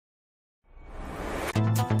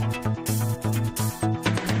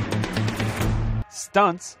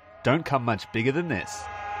stunts don't come much bigger than this.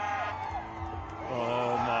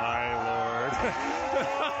 Oh my lord.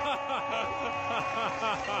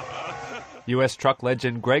 US truck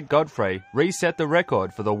legend Gregg Godfrey reset the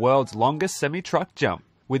record for the world's longest semi-truck jump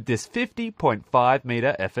with this 50.5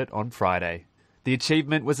 metre effort on Friday. The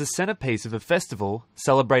achievement was a centrepiece of a festival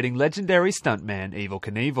celebrating legendary stuntman Evel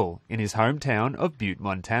Knievel in his hometown of Butte,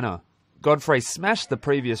 Montana. Godfrey smashed the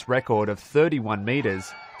previous record of 31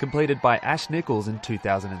 metres, completed by Ash Nichols in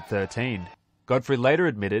 2013. Godfrey later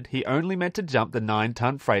admitted he only meant to jump the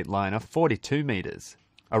 9-ton Freightliner 42 metres.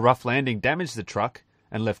 A rough landing damaged the truck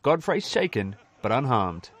and left Godfrey shaken but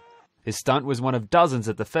unharmed. His stunt was one of dozens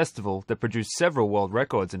at the festival that produced several world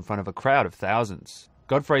records in front of a crowd of thousands.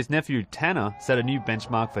 Godfrey's nephew Tanner set a new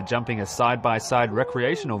benchmark for jumping a side-by-side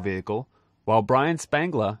recreational vehicle, while Brian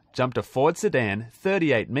Spangler jumped a Ford sedan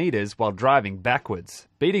 38 metres while driving backwards,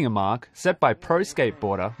 beating a mark set by pro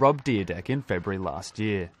skateboarder Rob Dyrdek in February last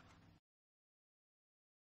year.